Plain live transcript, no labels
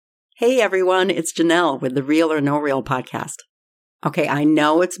Hey everyone, it's Janelle with the Real or No Real podcast. Okay, I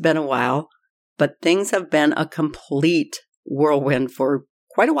know it's been a while, but things have been a complete whirlwind for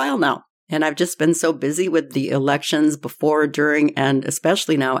quite a while now. And I've just been so busy with the elections before, during, and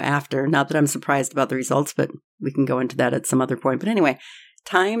especially now after. Not that I'm surprised about the results, but we can go into that at some other point. But anyway,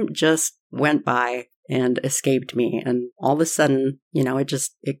 time just went by and escaped me. And all of a sudden,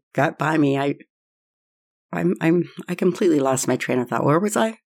 it got by me. I completely lost my train of thought. Where was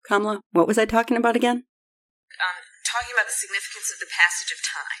I? Kamala, what was I talking about again? Talking about the significance of the passage of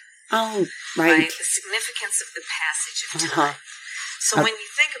time. Oh, right. The significance of the passage of time. So when you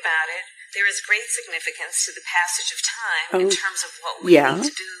think about it, there is great significance to the passage of time in terms of what we need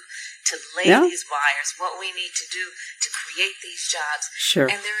to do to lay these wires, what we need to do to create these jobs. Sure.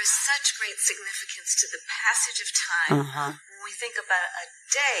 And there is such great significance to the passage of time when we think about a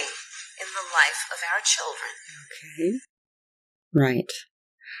day in the life of our children. Okay. Right.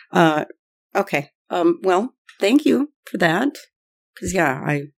 Okay. Well, thank you for that. Because,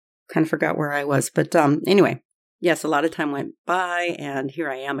 I kind of forgot where I was. But anyway, yes, a lot of time went by, and here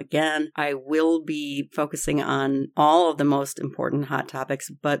I am again. I will be focusing on all of the most important hot topics,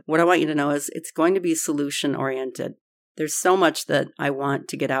 but what I want you to know is it's going to be solution-oriented. There's so much that I want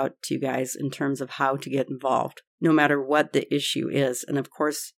to get out to you guys in terms of how to get involved, no matter what the issue is. And of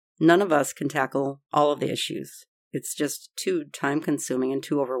course, none of us can tackle all of the issues. It's just too time-consuming and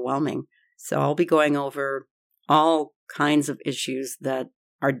too overwhelming. So I'll be going over all kinds of issues that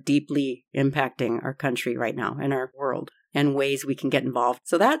are deeply impacting our country right now and our world and ways we can get involved.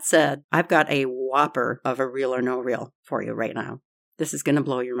 So that said, I've got a whopper of a real or no real for you right now. This is going to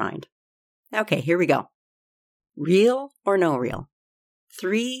blow your mind. Okay, here we go. Real or no real?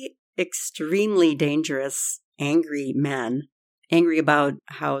 3 extremely dangerous, angry men, angry about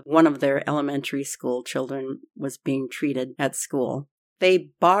how one of their elementary school children was being treated at school.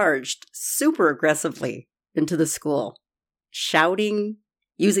 They barged super aggressively into the school, shouting,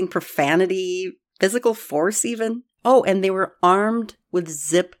 using profanity, physical force even. Oh, and they were armed with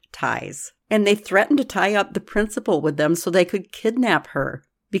zip ties. And they threatened to tie up the principal with them so they could kidnap her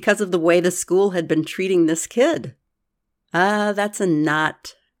because of the way the school had been treating this kid. That's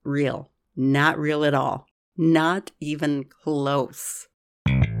not real. Not real at all. Not even close.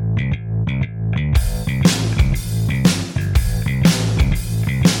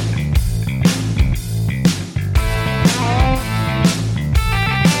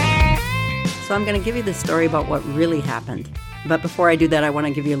 So I'm going to give you the story about what really happened. But before I do that, I want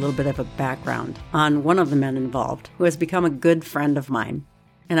to give you a little bit of a background on one of the men involved, who has become a good friend of mine.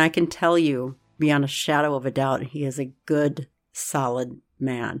 And I can tell you, beyond a shadow of a doubt, he is a good, solid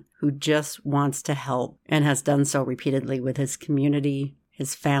man who just wants to help and has done so repeatedly with his community,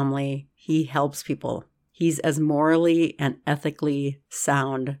 his family. He helps people. He's as morally and ethically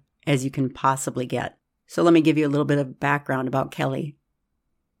sound as you can possibly get. So let me give you a little bit of background about Kelly.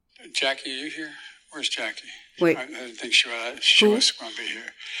 Jackie, are you here? Where's Jackie? Wait. I didn't think she was going to be here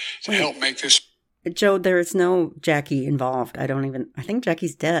to help make this. Joe, there is no Jackie involved. I think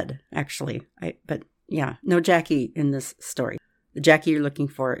Jackie's dead, actually. No Jackie in this story. The Jackie you're looking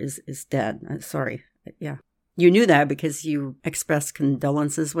for is dead. Sorry. Yeah. You knew that because you expressed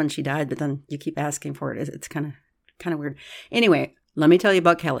condolences when she died, but then you keep asking for it. It's kind of weird. Anyway, let me tell you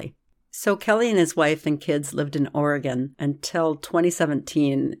about Kelly. So Kelly and his wife and kids lived in Oregon until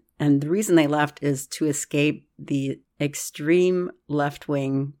 2017, and the reason they left is to escape the extreme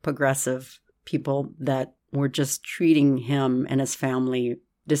left-wing progressive people that were just treating him and his family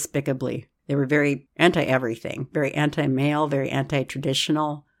despicably. They were very anti-everything, very anti-male, very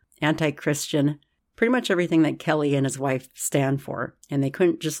anti-traditional, anti-Christian, pretty much everything that Kelly and his wife stand for. And they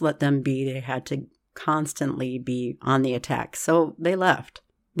couldn't just let them be. They had to constantly be on the attack. So they left.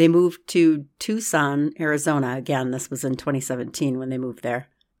 They moved to Tucson, Arizona. Again, this was in 2017 when they moved there.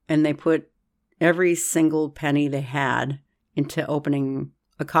 And they put every single penny they had into opening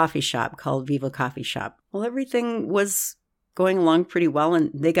a coffee shop called Viva Coffee Shop. Well, everything was going along pretty well,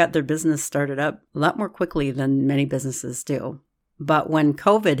 and they got their business started up a lot more quickly than many businesses do. But when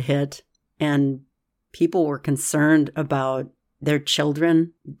COVID hit and people were concerned about their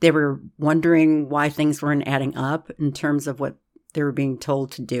children, they were wondering why things weren't adding up in terms of what they were being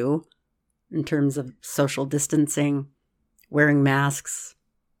told to do, in terms of social distancing, wearing masks.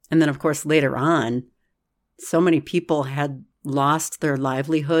 And then, of course, later on, so many people had lost their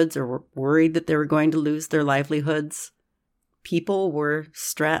livelihoods or were worried that they were going to lose their livelihoods. People were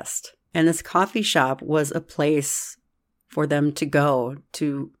stressed. And this coffee shop was a place for them to go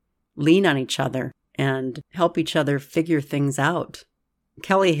to lean on each other and help each other figure things out.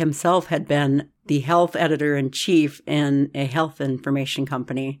 Kelly himself had been the health editor-in-chief in a health information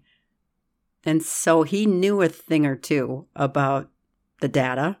company And so he knew a thing or two about the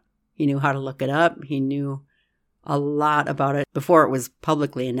data. He knew how to look it up. He knew a lot about it before it was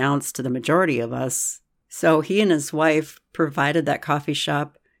publicly announced to the majority of us. So he and his wife provided that coffee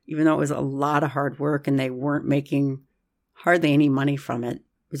shop, even though it was a lot of hard work and they weren't making hardly any money from it.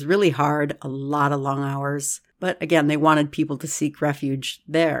 It was really hard, a lot of long hours. But again, they wanted people to seek refuge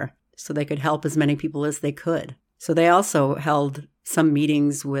there so they could help as many people as they could. So they also held some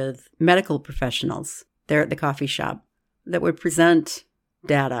meetings with medical professionals there at the coffee shop that would present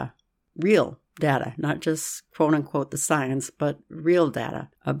data, real data, not just quote unquote the science, but real data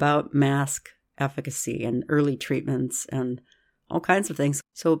about mask efficacy and early treatments and all kinds of things.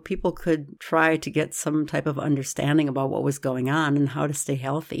 So people could try to get some type of understanding about what was going on and how to stay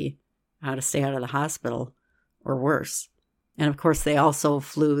healthy, how to stay out of the hospital or worse. And of course, they also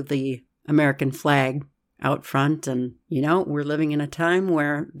flew the American flag out front. And, we're living in a time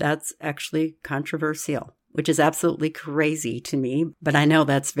where that's actually controversial, which is absolutely crazy to me. But I know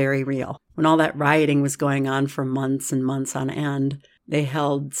that's very real. When all that rioting was going on for months and months on end, they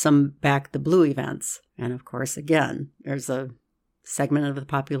held some Back the Blue events. And of course, again, there's a segment of the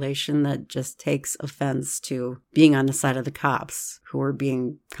population that just takes offense to being on the side of the cops who are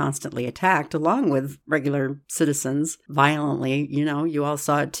being constantly attacked along with regular citizens violently. You all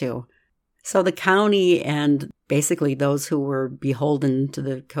saw it too. So the county and basically those who were beholden to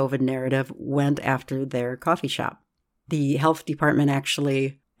the COVID narrative went after their coffee shop. The health department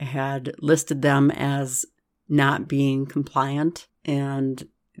actually had listed them as not being compliant, and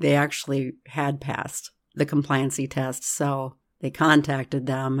they actually had passed the compliancy test. So they contacted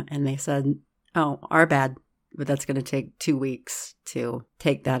them and they said, oh, our bad, but that's going to take 2 weeks to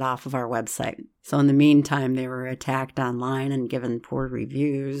take that off of our website. So in the meantime, they were attacked online and given poor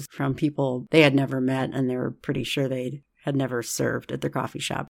reviews from people they had never met, and they were pretty sure they had never served at their coffee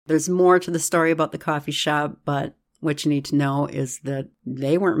shop. There's more to the story about the coffee shop, but what you need to know is that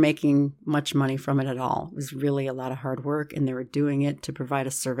they weren't making much money from it at all. It was really a lot of hard work, and they were doing it to provide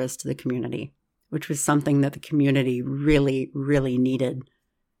a service to the community, which was something that the community really, really needed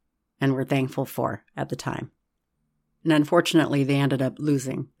and were thankful for at the time. And unfortunately, they ended up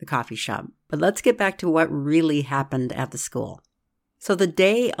losing the coffee shop. But let's get back to what really happened at the school. So the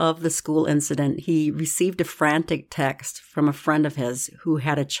day of the school incident, he received a frantic text from a friend of his who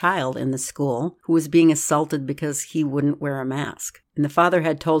had a child in the school who was being assaulted because he wouldn't wear a mask. And the father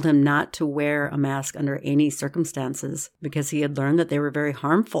had told him not to wear a mask under any circumstances because he had learned that they were very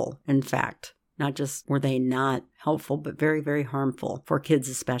harmful, in fact. Not just were they not helpful, but very, very harmful for kids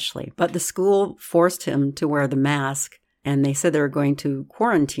especially. But the school forced him to wear the mask, and they said they were going to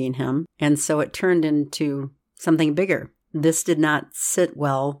quarantine him. And so it turned into something bigger. This did not sit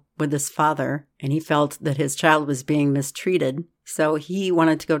well with his father, and he felt that his child was being mistreated. So he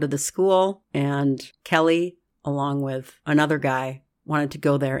wanted to go to the school, and Kelly, along with another guy, wanted to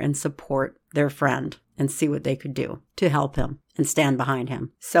go there and support their friend and see what they could do to help him and stand behind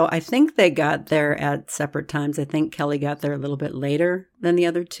him. So I think they got there at separate times. I think Kelly got there a little bit later than the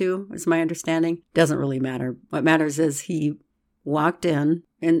other two, is my understanding. Doesn't really matter. What matters is he walked in,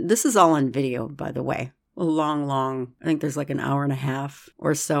 and this is all on video, by the way. A long, I think there's like an hour and a half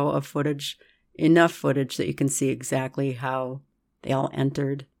or so of footage, enough footage that you can see exactly how they all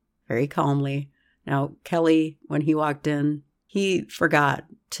entered very calmly. Now, Kelly, when he walked in, he forgot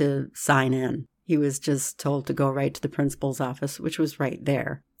to sign in. He was just told to go right to the principal's office, which was right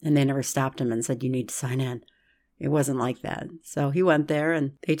there. And they never stopped him and said, you need to sign in. It wasn't like that. So he went there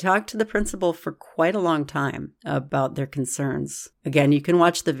and they talked to the principal for quite a long time about their concerns. Again, you can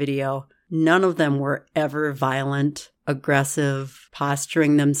watch the video. None of them were ever violent, aggressive,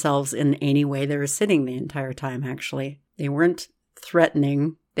 posturing themselves in any way. They were sitting the entire time, actually. They weren't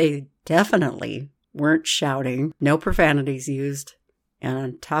threatening. They definitely weren't shouting. No profanities used. And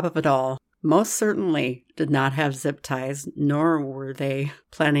on top of it all, most certainly did not have zip ties, nor were they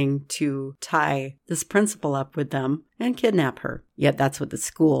planning to tie this principal up with them and kidnap her. Yet that's what the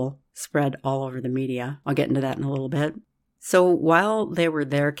school spread all over the media. I'll get into that in a little bit. So while they were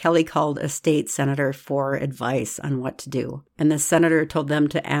there, Kelly called a state senator for advice on what to do. And the senator told them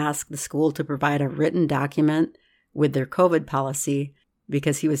to ask the school to provide a written document with their COVID policy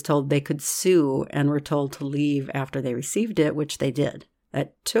because he was told they could sue and were told to leave after they received it, which they did.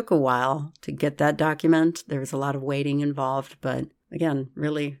 That took a while to get that document. There was a lot of waiting involved, but again,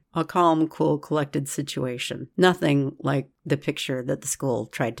 really a calm, cool, collected situation. Nothing like the picture that the school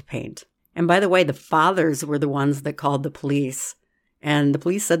tried to paint. And by the way, the fathers were the ones that called the police, and the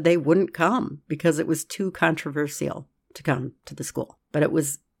police said they wouldn't come because it was too controversial to come to the school. But it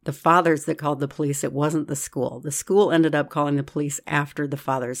was the fathers that called the police. It wasn't the school. The school ended up calling the police after the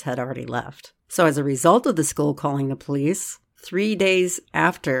fathers had already left. So as a result of the school calling the police, 3 days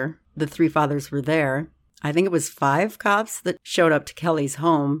after the 3 fathers were there, I think it was 5 cops that showed up to Kelly's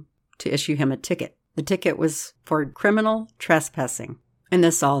home to issue him a ticket. The ticket was for criminal trespassing. And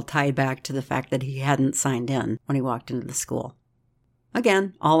this all tied back to the fact that he hadn't signed in when he walked into the school.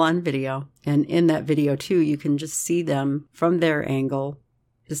 Again, all on video. And in that video, too, you can just see them from their angle,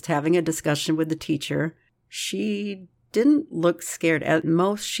 just having a discussion with the teacher. She didn't look scared. At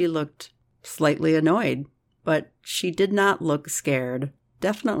most, she looked slightly annoyed, but she did not look scared.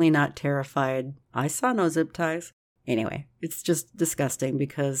 Definitely not terrified. I saw no zip ties. Anyway, it's just disgusting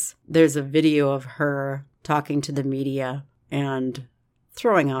because there's a video of her talking to the media and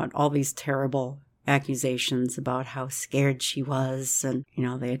throwing out all these terrible accusations about how scared she was. And,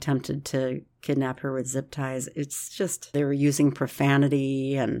 they attempted to kidnap her with zip ties. It's just, they were using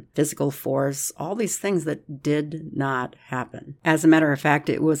profanity and physical force, all these things that did not happen. As a matter of fact,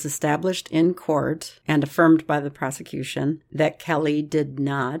 it was established in court and affirmed by the prosecution that Kelly did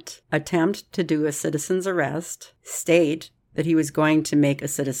not attempt to do a citizen's arrest, state that he was going to make a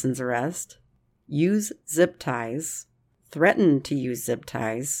citizen's arrest, use zip ties, threaten to use zip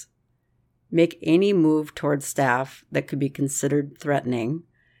ties, make any move towards staff that could be considered threatening,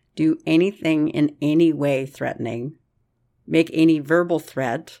 do anything in any way threatening, make any verbal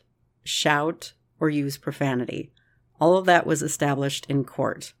threat, shout, or use profanity. All of that was established in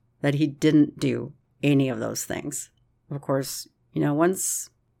court, that he didn't do any of those things. Of course, once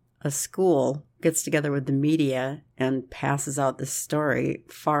a school gets together with the media and passes out this story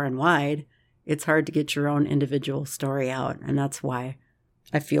far and wide, it's hard to get your own individual story out. And that's why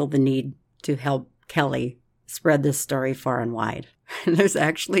I feel the need to help Kelly spread this story far and wide. There's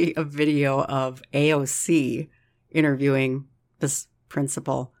actually a video of AOC interviewing this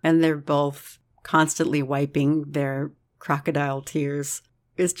principal, and they're both constantly wiping their crocodile tears.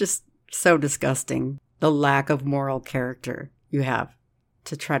 It's just so disgusting, the lack of moral character you have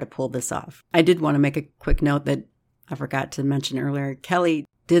to try to pull this off. I did want to make a quick note that I forgot to mention earlier. Kelly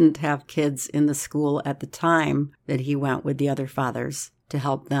didn't have kids in the school at the time that he went with the other fathers to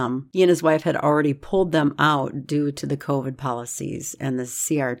help them. He and his wife had already pulled them out due to the COVID policies and the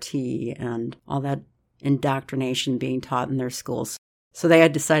CRT and all that indoctrination being taught in their schools. So they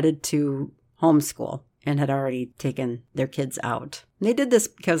had decided to homeschool and had already taken their kids out. And they did this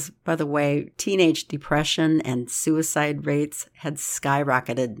because, by the way, teenage depression and suicide rates had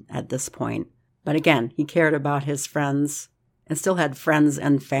skyrocketed at this point. But again, he cared about his friends and still had friends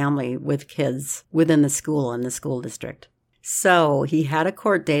and family with kids within the school and the school district. So he had a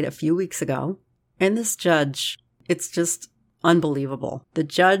court date a few weeks ago, and this judge, it's just unbelievable. The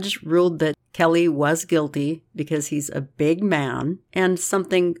judge ruled that Kelly was guilty because he's a big man and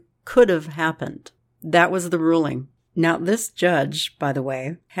something could have happened. That was the ruling. Now, this judge, by the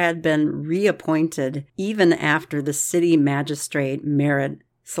way, had been reappointed even after the city magistrate merit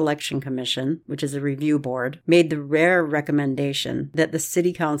Selection Commission, which is a review board, made the rare recommendation that the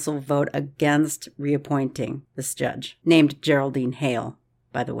city council vote against reappointing this judge, named Geraldine Hale,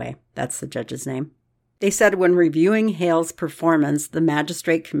 by the way. That's the judge's name. They said when reviewing Hale's performance, the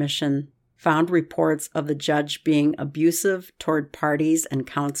magistrate commission found reports of the judge being abusive toward parties and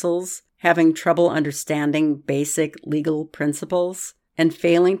councils, having trouble understanding basic legal principles, and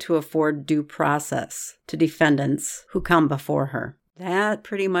failing to afford due process to defendants who come before her. That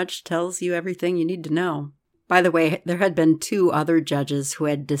pretty much tells you everything you need to know. By the way, there had been 2 other judges who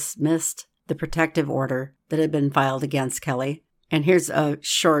had dismissed the protective order that had been filed against Kelly. And here's a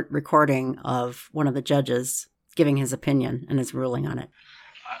short recording of one of the judges giving his opinion and his ruling on it.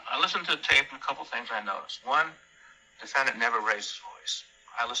 I listened to the tape and a couple things I noticed. One, defendant never raised his voice.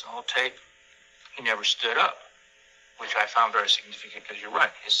 I listened to the whole tape. He never stood up, which I found very significant because you're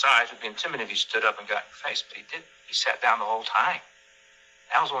right. His size would be intimidating if he stood up and got in your face, but he didn't. He sat down the whole time.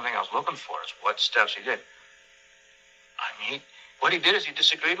 That was one thing I was looking for, is what steps he did. I mean, what he did is he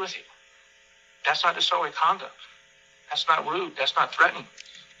disagreed with you. That's not disorderly conduct. That's not rude. That's not threatening.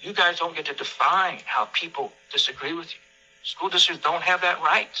 You guys don't get to define how people disagree with you. School districts don't have that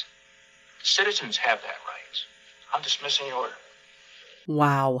right. Citizens have that right. I'm dismissing your order.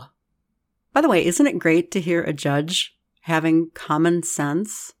 Wow. By the way, isn't it great to hear a judge having common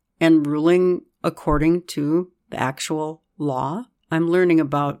sense and ruling according to the actual law? I'm learning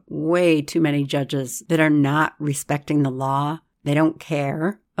about way too many judges that are not respecting the law. They don't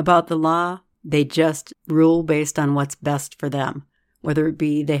care about the law. They just rule based on what's best for them, whether it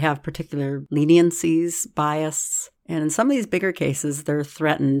be they have particular leniencies, bias, and in some of these bigger cases, they're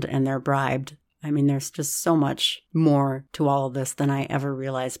threatened and they're bribed. I mean, there's just so much more to all of this than I ever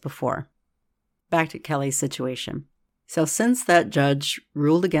realized before. Back to Kelly's situation. So since that judge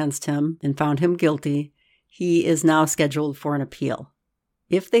ruled against him and found him guilty, he is now scheduled for an appeal.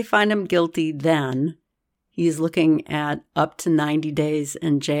 If they find him guilty then, he's looking at up to 90 days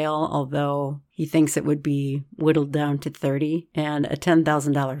in jail, although he thinks it would be whittled down to 30, and a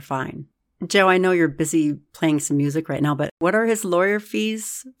 $10,000 fine. Joe, I know you're busy playing some music right now, but what are his lawyer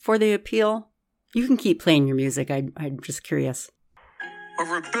fees for the appeal? You can keep playing your music. I'm just curious.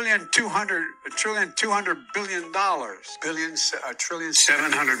 Over $1.2 trillion, $200 billion. A trillion,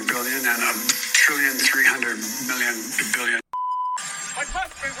 700 billion, and $1.3 trillion.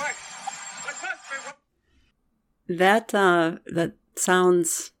 That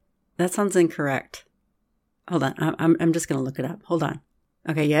sounds incorrect. Hold on, I'm just gonna look it up. Hold on.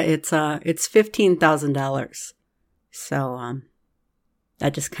 Okay, yeah, it's $15,000. So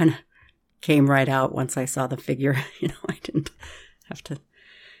that just kind of came right out once I saw the figure. I didn't have to.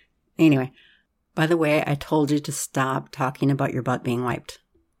 Anyway, by the way, I told you to stop talking about your butt being wiped.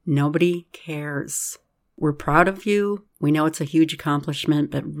 Nobody cares. We're proud of you. We know it's a huge accomplishment,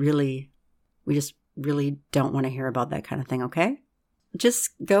 but really, we just really don't want to hear about that kind of thing, okay?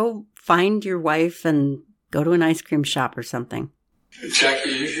 Just go find your wife and go to an ice cream shop or something. Jackie,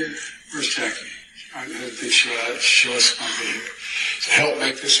 are you here? Where's Jackie? I think she was going to be here to help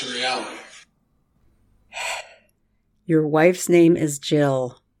make this a reality. Your wife's name is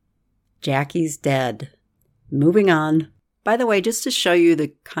Jill. Jackie's dead. Moving on. By the way, just to show you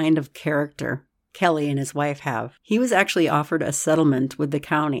the kind of character Kelly and his wife have, he was actually offered a settlement with the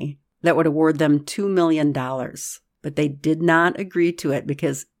county that would award them $2 million, but they did not agree to it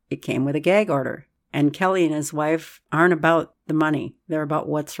because it came with a gag order. And Kelly and his wife aren't about the money. They're about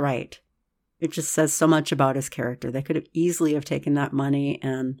what's right. It just says so much about his character. They could have easily have taken that money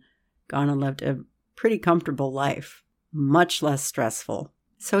and gone and lived a pretty comfortable life, much less stressful.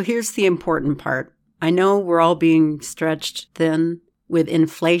 So here's the important part. I know we're all being stretched thin with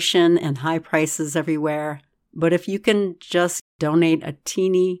inflation and high prices everywhere, but if you can just donate a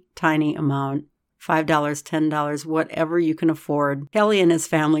teeny tiny amount, $5, $10, whatever you can afford. Kelly and his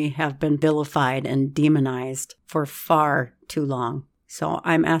family have been vilified and demonized for far too long. So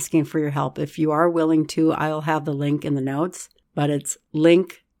I'm asking for your help. If you are willing to, I'll have the link in the notes, but it's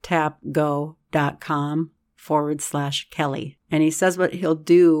linktapgo.com/Kelly. And he says what he'll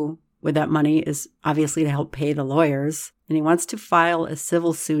do with that money is obviously to help pay the lawyers. And he wants to file a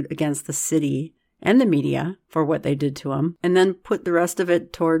civil suit against the city and the media for what they did to him, and then put the rest of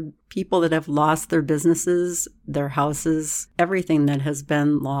it toward people that have lost their businesses, their houses, everything that has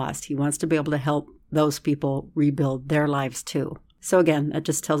been lost. He wants to be able to help those people rebuild their lives too. So again, that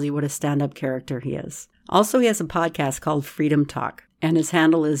just tells you what a stand-up character he is. Also, he has a podcast called Freedom Talk, and his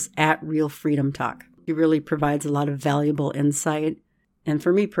handle is @RealFreedomTalk. He really provides a lot of valuable insight. And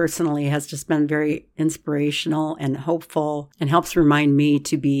for me personally, has just been very inspirational and hopeful and helps remind me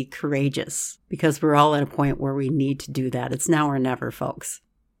to be courageous because we're all at a point where we need to do that. It's now or never, folks.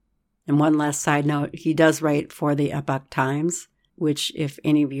 And one last side note, he does write for the Epoch Times, which if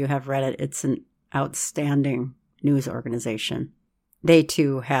any of you have read it, it's an outstanding news organization. They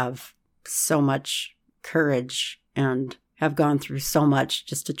too have so much courage and have gone through so much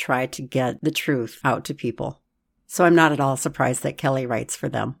just to try to get the truth out to people. So I'm not at all surprised that Kelly writes for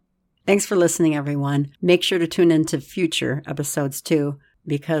them. Thanks for listening, everyone. Make sure to tune into future episodes too,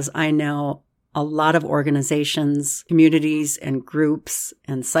 because I know a lot of organizations, communities, and groups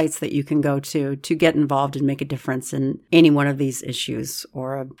and sites that you can go to get involved and make a difference in any one of these issues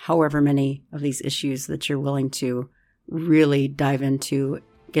or however many of these issues that you're willing to really dive into,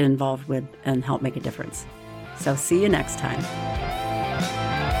 get involved with, and help make a difference. So see you next time.